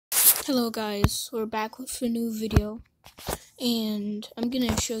Hello guys, we're back with a new video, and I'm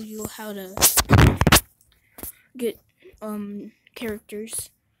gonna show you how to get characters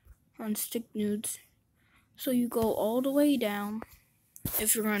on stick nudes. So you go all the way down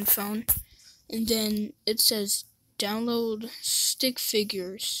if you're on phone, and then it says download stick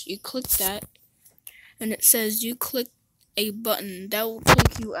figures. You click that, and it says you click a button that will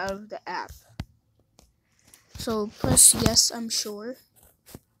take you out of the app. So press yes, I'm sure.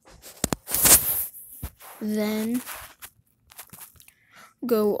 Then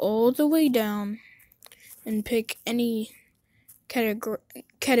go all the way down and pick any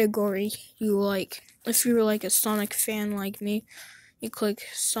category you like. If you're like a Sonic fan like me, you click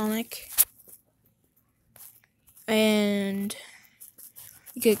Sonic, and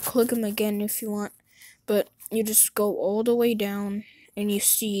you could click them again if you want, but you just go all the way down and you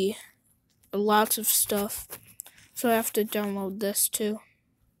see lots of stuff. So I have to download this too.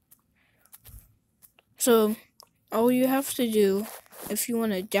 So all you have to do, if you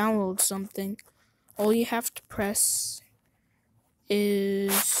want to download something, all you have to press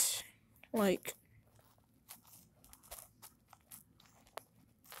is like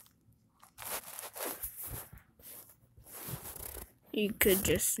you could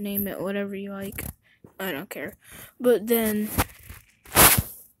just name it whatever you like. I don't care. But then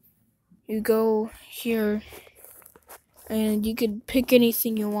you go here and you could pick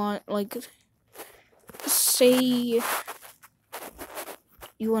anything you want. Like, say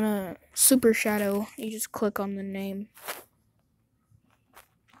you want a Super Shadow, you just click on the name.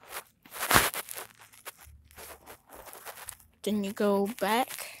 Then you go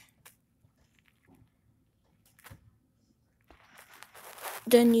back.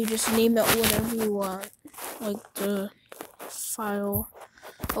 Then you just name it whatever you want. Like the file.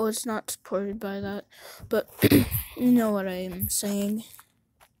 Oh, it's not supported by that. But you know what I'm saying.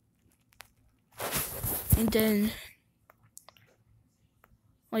 And then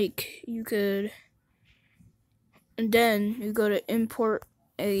like you could, and then you go to import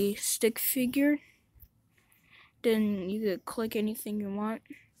a stick figure. Then you could click anything you want.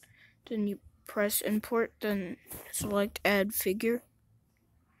 Then you press import, then select add figure.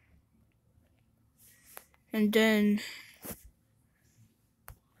 And then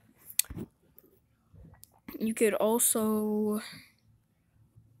you could also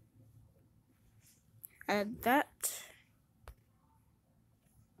add that.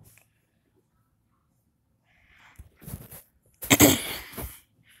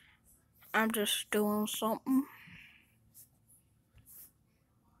 I'm just doing something.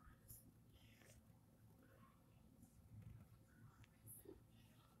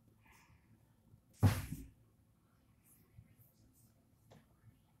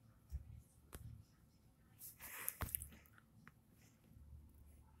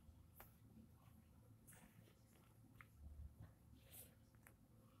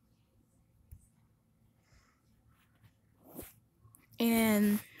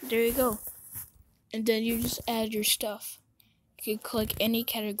 And there you go. And then you just add your stuff. You can click any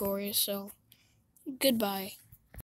category, so goodbye.